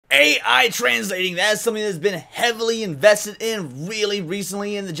AI translating, that is something that's been heavily invested in really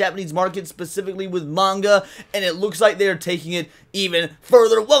recently in the Japanese market, specifically with manga, and it looks like they're taking it even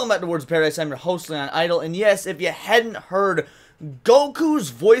further. Welcome back to Words of Paradise. I'm your host, Leon Idol, and yes, if you hadn't heard, Goku's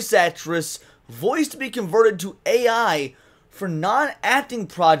voice actress voice to be converted to AI for non-acting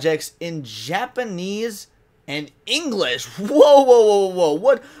projects in Japanese and English. Whoa.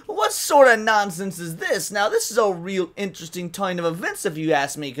 What sort of nonsense is this? Now, this is a real interesting turn of events, if you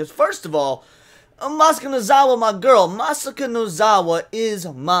ask me, because first of all, Masako Nozawa, my girl, Masako Nozawa is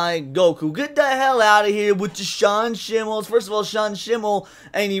my Goku. Get the hell out of here with the Sean Schimmels. First of all, Sean Schimmel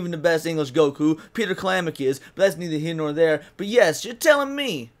ain't even the best English Goku. Peter Klamick is, but that's neither here nor there. But yes, you're telling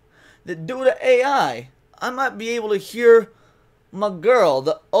me that due to AI, I might be able to hear my girl,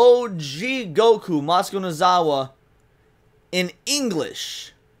 the OG Goku, Masako Nozawa, in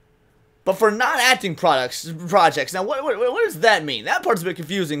English, but for non-acting projects. Now, what does that mean? That part's a bit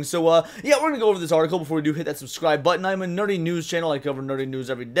confusing. So, yeah, we're gonna go over this article before we do hit that subscribe button. I'm a nerdy news channel. I cover nerdy news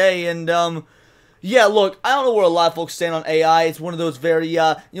every day, and yeah, look, I don't know where a lot of folks stand on AI. It's one of those very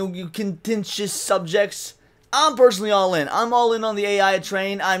contentious subjects. I'm personally all in. I'm all in on the AI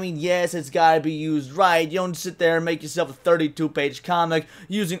train. I mean, yes, it's gotta be used right. You don't sit there and make yourself a 32-page comic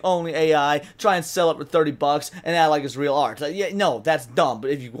using only AI, try and sell it for 30 bucks, and act like it's real art. Like, yeah, no, that's dumb.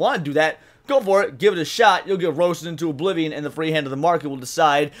 But if you want to do that, go for it. Give it a shot. You'll get roasted into oblivion, and the free hand of the market will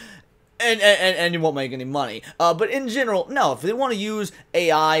decide. And you won't make any money. But in general, no. If they want to use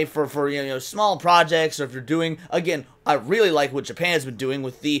AI for small projects, or if you're doing, again, I really like what Japan's been doing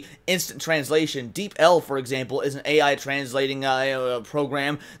with the instant translation. DeepL, for example, is an AI translating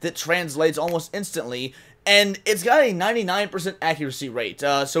program that translates almost instantly. And it's got a 99% accuracy rate.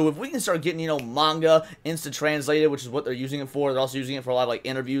 So if we can start getting, manga instant translated, which is what they're using it for, they're also using it for a lot of,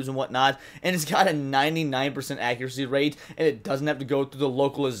 interviews and whatnot, and it's got a 99% accuracy rate, and it doesn't have to go through the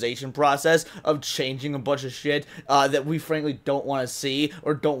localization process of changing a bunch of shit that we frankly don't want to see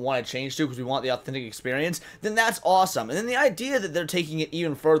or don't want to change to because we want the authentic experience, then that's awesome. And then the idea that they're taking it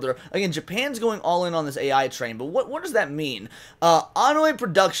even further, again, Japan's going all in on this AI train, but what does that mean? Anime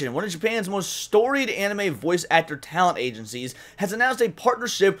Production, one of Japan's most storied anime voice actor talent agencies, has announced a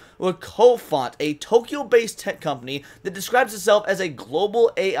partnership with Kofont, a Tokyo-based tech company that describes itself as a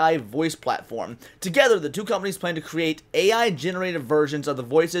global AI voice platform. Together, the two companies plan to create AI-generated versions of the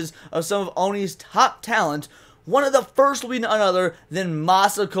voices of some of Oni's top talent. One of the first will be none other than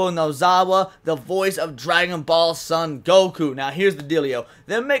Masako Nozawa, the voice of Dragon Ball Son Goku. Now, here's the dealio.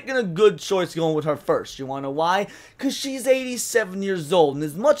 They're making a good choice going with her first. You wanna know why? Because she's 87 years old, and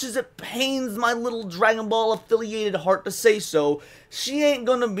as much as it pains my little Dragon Ball affiliated heart to say so, she ain't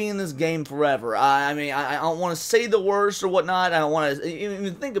gonna be in this game forever. I mean, I don't want to say the worst or whatnot. I don't want to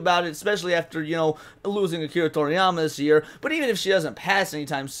even think about it, especially after, losing Akira Toriyama this year. But even if she doesn't pass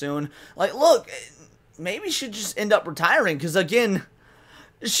anytime soon, look, maybe she'd just end up retiring, because again,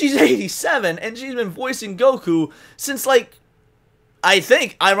 she's 87, and she's been voicing Goku since, I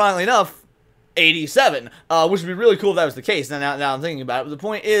think, ironically enough, 87, which would be really cool if that was the case. Now I'm thinking about it. But the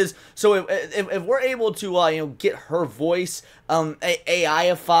point is, so if we're able to, get her voice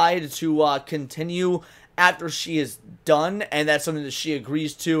AI-ified to continue after she is done, and that's something that she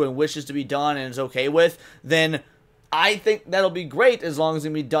agrees to and wishes to be done and is okay with, then I think that'll be great as long as it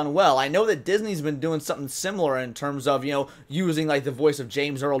can be done well. I know that Disney's been doing something similar in terms of, using, the voice of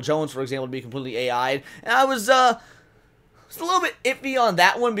James Earl Jones, for example, to be completely AI'd. And I was, it's a little bit iffy on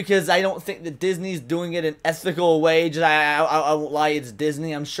that one because I don't think that Disney's doing it in an ethical way. Just, I won't lie, it's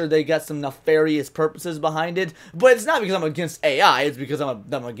Disney. I'm sure they got some nefarious purposes behind it. But it's not because I'm against AI, it's because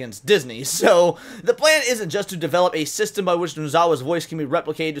I'm against Disney. So, the plan isn't just to develop a system by which Nozawa's voice can be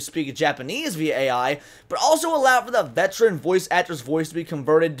replicated to speak Japanese via AI, but also allow for the veteran voice actor's voice to be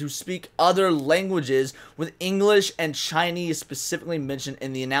converted to speak other languages, with English and Chinese specifically mentioned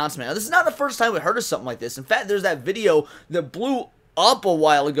in the announcement. Now, this is not the first time we heard of something like this. In fact, there's that video that blew up a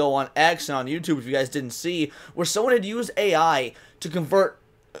while ago on X and on YouTube, if you guys didn't see, where someone had used AI to convert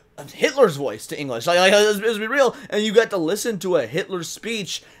Hitler's voice to English. Let's be real, and you got to listen to a Hitler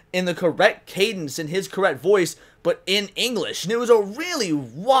speech in the correct cadence, in his correct voice, but in English. And it was a really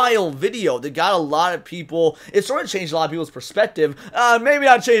wild video that got a lot of people, it sort of changed a lot of people's perspective. Maybe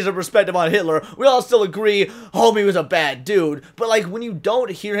not changed their perspective on Hitler. We all still agree, homie was a bad dude. But when you don't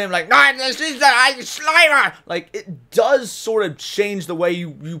hear him nah, this is the Slimer, it does sort of change the way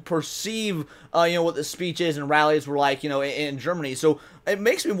you perceive, what the speeches and rallies were like, in Germany. So it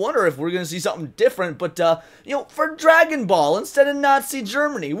makes me wonder if we're going to see something different, but, for Dragon Ball instead of Nazi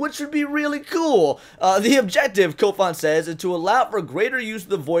Germany, which would be really cool. The objective, Kofont says, is to allow for greater use of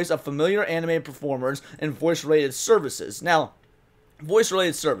the voice of familiar anime performers and voice-related services. Now,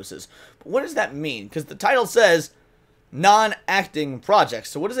 voice-related services. But what does that mean? Because the title says non-acting projects.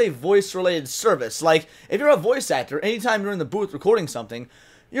 So what is a voice-related service? Like, if you're a voice actor, anytime you're in the booth recording something,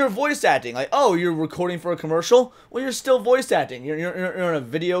 you're voice acting. Like, oh, you're recording for a commercial? Well, you're still voice acting. You're in a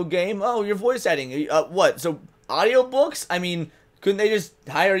video game? Oh, you're voice acting. What? So, audiobooks? I mean, couldn't they just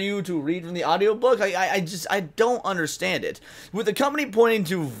hire you to read from the audiobook? I don't understand it. With the company pointing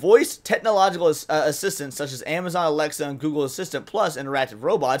to voice technological assistants such as Amazon Alexa and Google Assistant Plus interactive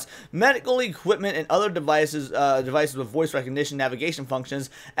robots, medical equipment, and other devices with voice recognition navigation functions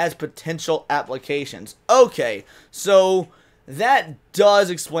as potential applications. Okay, so that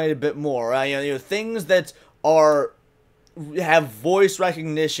does explain a bit more. Things that have voice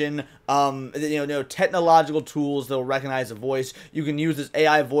recognition, technological tools that will recognize a voice. You can use this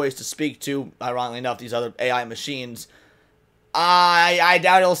AI voice to speak to, ironically enough, these other AI machines. I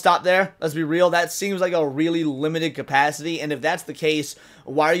doubt it'll stop there. Let's be real. That seems like a really limited capacity, and if that's the case,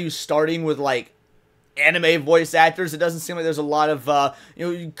 why are you starting with, like, anime voice actors? It doesn't seem like there's a lot of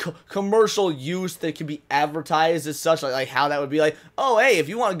commercial use that can be advertised as such, like how that would be like, oh, hey, if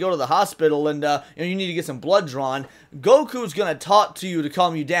you want to go to the hospital and you need to get some blood drawn, Goku's gonna talk to you to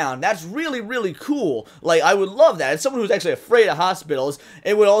calm you down. That's really, really cool. Like, I would love that. As someone who's actually afraid of hospitals,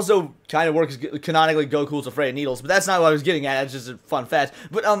 it would also kind of work as canonically Goku's afraid of needles, but that's not what I was getting at. It's just a fun fact.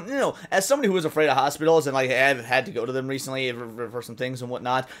 But as somebody who is afraid of hospitals and like I've had to go to them recently for some things and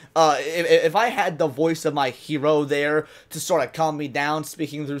whatnot, if I had the voice of my hero there to sort of calm me down,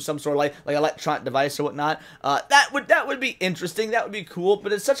 speaking through some sort of like electronic device or whatnot, that would be interesting. That would be cool.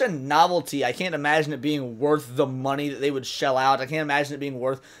 But it's such a novelty. I can't imagine it being worth the money that they would shell out. I can't imagine it being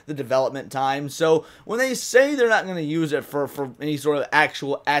worth the development time. So when they say they're not going to use it for any sort of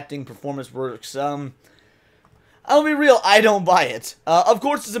actual acting performance works, I'll be real, I don't buy it. Of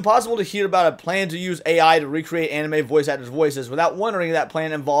course, it's impossible to hear about a plan to use AI to recreate anime voice actors' voices without wondering if that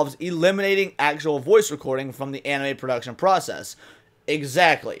plan involves eliminating actual voice recording from the anime production process.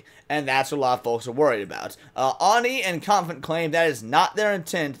 Exactly, and that's what a lot of folks are worried about. Ani and Confident claim that is not their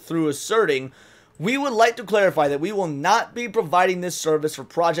intent through asserting, "We would like to clarify that we will not be providing this service for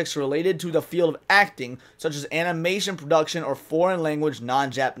projects related to the field of acting, such as animation production or foreign language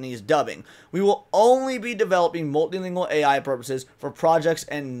non-Japanese dubbing. We will only be developing multilingual AI purposes for projects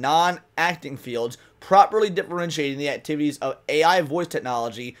in non-acting fields, properly differentiating the activities of AI voice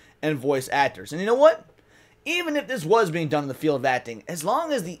technology and voice actors." And you know what? Even if this was being done in the field of acting, as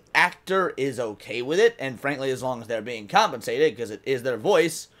long as the actor is okay with it, and frankly, as long as they're being compensated, because it is their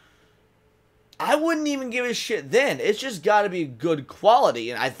voice, I wouldn't even give a shit then. It's just got to be good quality,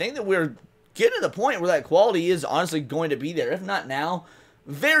 and I think that we're getting to the point where that quality is honestly going to be there, if not now,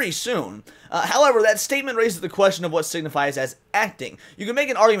 very soon. However, that statement raises the question of what signifies as acting. You can make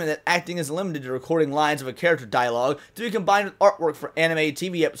an argument that acting is limited to recording lines of a character dialogue to be combined with artwork for anime,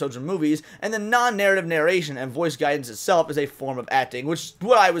 TV episodes, or movies, and the non-narrative narration and voice guidance itself is a form of acting, which is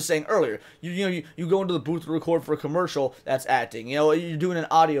what I was saying earlier. You go into the booth to record for a commercial, that's acting. You're doing an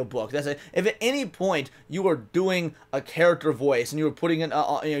audiobook, that's it. If at any point you are doing a character voice and you are putting in,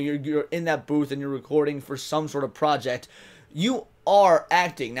 you're in that booth and you're recording for some sort of project, you are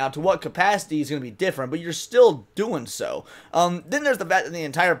acting. Now, to what capacity is going to be different, but you're still doing so. Then there's the fact that the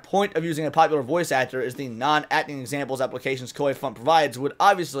entire point of using a popular voice actor is the non-acting examples applications Koei Font provides would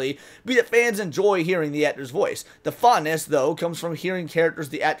obviously be that fans enjoy hearing the actor's voice. The fondness, though, comes from hearing characters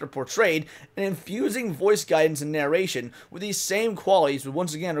the actor portrayed and infusing voice guidance and narration with these same qualities would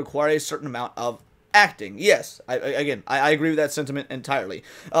once again require a certain amount of acting. Yes, I agree with that sentiment entirely.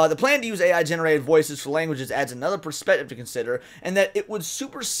 The plan to use AI-generated voices for languages adds another perspective to consider, and that it would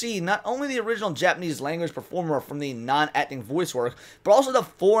supersede not only the original Japanese language performer from the non-acting voice work, but also the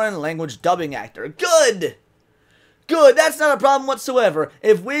foreign language dubbing actor. Good! Good, that's not a problem whatsoever.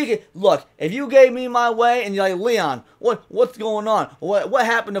 If you gave me my way and you're like, Leon, what's going on? What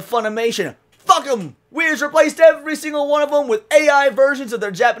happened to Funimation? Fuck them! We just replaced every single one of them with AI versions of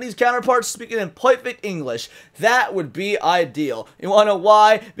their Japanese counterparts speaking in perfect English. That would be ideal. You wanna know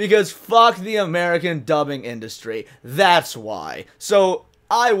why? Because fuck the American dubbing industry. That's why. So,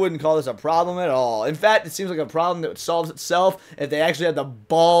 I wouldn't call this a problem at all. In fact, it seems like a problem that solves itself if they actually had the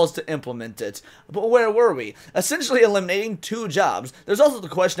balls to implement it. But where were we? Essentially eliminating 2 jobs. There's also the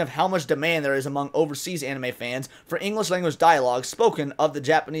question of how much demand there is among overseas anime fans for English language dialogue spoken of the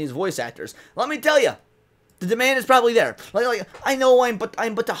Japanese voice actors. Let me tell you, the demand is probably there. Like I know I'm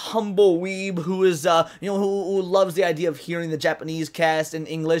but a humble weeb who is who loves the idea of hearing the Japanese cast in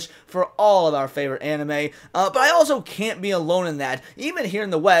English for all of our favorite anime. But I also can't be alone in that. Even here in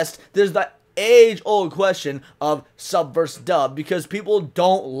the West, there's that age-old question of sub versus dub, because people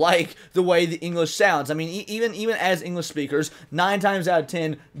don't like the way the English sounds. I mean, even as English speakers, 9 times out of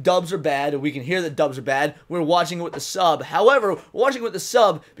 10, dubs are bad, and we can hear that dubs are bad. We're watching it with the sub. However, we're watching it with the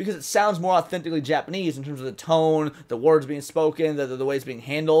sub because it sounds more authentically Japanese in terms of the tone, the words being spoken, the way it's being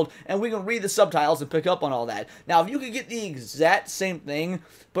handled, and we can read the subtitles and pick up on all that. Now, if you could get the exact same thing,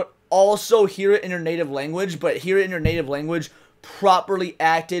 but also hear it in your native language, properly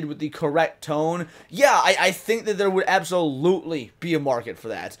acted with the correct tone, yeah, I think that there would absolutely be a market for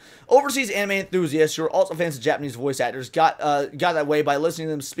that. Overseas anime enthusiasts who are also fans of Japanese voice actors got that way by listening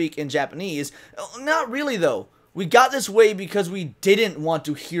to them speak in Japanese. Not really, though. We got this way because we didn't want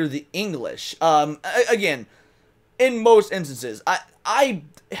to hear the English. Again, in most instances,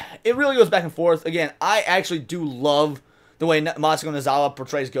 it really goes back and forth. Again, I actually do love the way Masako Nozawa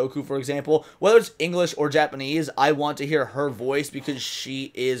portrays Goku, for example. Whether it's English or Japanese, I want to hear her voice because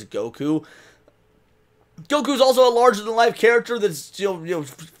she is Goku. Goku's also a larger-than-life character that's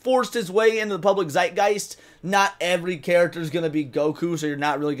forced his way into the public zeitgeist. Not every character is going to be Goku, so you're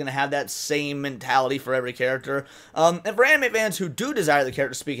not really going to have that same mentality for every character. And for anime fans who do desire the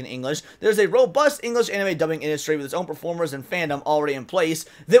character to speak in English, there's a robust English anime dubbing industry with its own performers and fandom already in place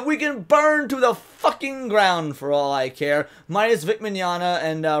that we can burn to the fucking ground for all I care. Minus Vic Mignogna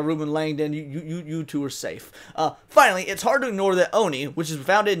and Ruben Langdon, you two are safe. Finally, it's hard to ignore that Oni, which was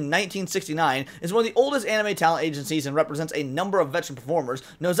founded in 1969, is one of the oldest anime talent agencies and represents a number of veteran performers.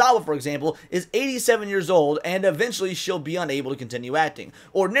 Nozawa, for example, is 87 years old, and eventually she'll be unable to continue acting.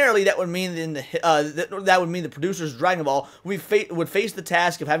 Ordinarily, that would mean the producers of Dragon Ball would face the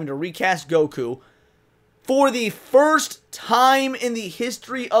task of having to recast Goku for the first time in the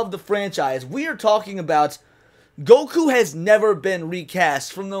history of the franchise. We are talking about Goku has never been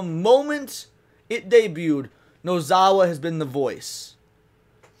recast. From the moment it debuted, Nozawa has been the voice.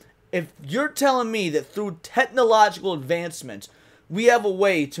 If you're telling me that through technological advancement, we have a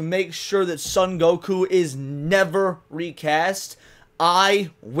way to make sure that Son Goku is never recast,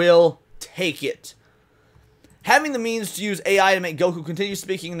 I will take it. Having the means to use AI to make Goku continue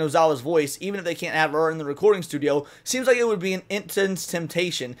speaking in Nozawa's voice, even if they can't have her in the recording studio, seems like it would be an intense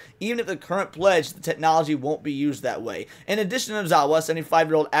temptation, even if the current pledge the technology won't be used that way. In addition to Nozawa,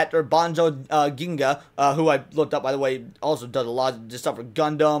 75-year-old actor Banjo Ginga, who I looked up, by the way, also does a lot of stuff for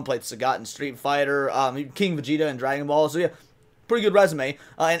Gundam, played Sagat in Street Fighter, King Vegeta in Dragon Ball, so yeah, pretty good resume.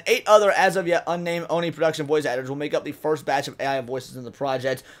 And 8 other as-of-yet unnamed Oni production voice actors will make up the first batch of AI voices in the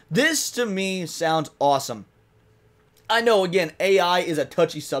project. This, to me, sounds awesome. I know, again, AI is a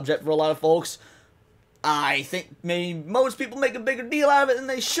touchy subject for a lot of folks. I think maybe most people make a bigger deal out of it than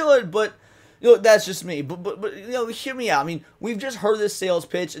they should, but that's just me. But hear me out. I mean, we've just heard this sales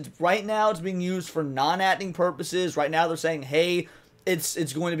pitch. Right now it's being used for non-acting purposes. Right now they're saying, hey,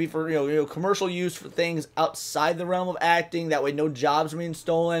 it's going to be for commercial use for things outside the realm of acting. That way, no jobs are being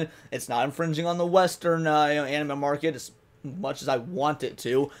stolen. It's not infringing on the Western anime market as much as I want it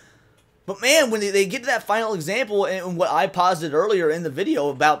to. But man, when they get to that final example and what I posited earlier in the video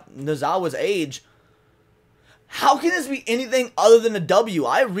about Nozawa's age, how can this be anything other than a W?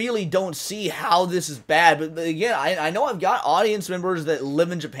 I really don't see how this is bad. But again, I know I've got audience members that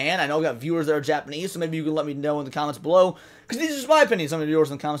live in Japan. I know I've got viewers that are Japanese, so maybe you can let me know in the comments below. Because these are just my opinions. Some of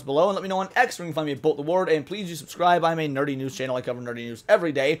yours in the comments below. And let me know on X where you can find me at Bolt the Word. And please do subscribe. I'm a nerdy news channel. I cover nerdy news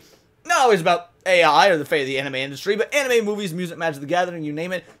every day. Not always about AI or the fate of the anime industry, but anime, movies, music, Magic the Gathering, you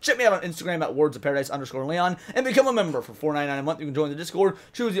name it. Check me out on Instagram at wordsofparadise_Leon, and become a member for $4.99 a month. You can join the Discord,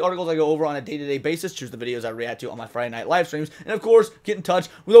 choose the articles I go over on a day-to-day basis, choose the videos I react to on my Friday night live streams, and of course, get in touch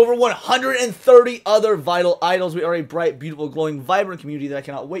with over 130 other vital idols. We are a bright, beautiful, glowing, vibrant community that I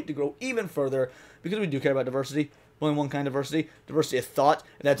cannot wait to grow even further, because we do care about diversity. Only one kind of diversity of thought,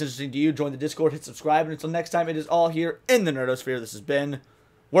 and that's interesting to you. Join the Discord, hit subscribe, and until next time, it is all here in the Nerdosphere. This has been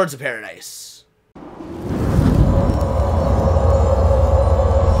Words of Paradise.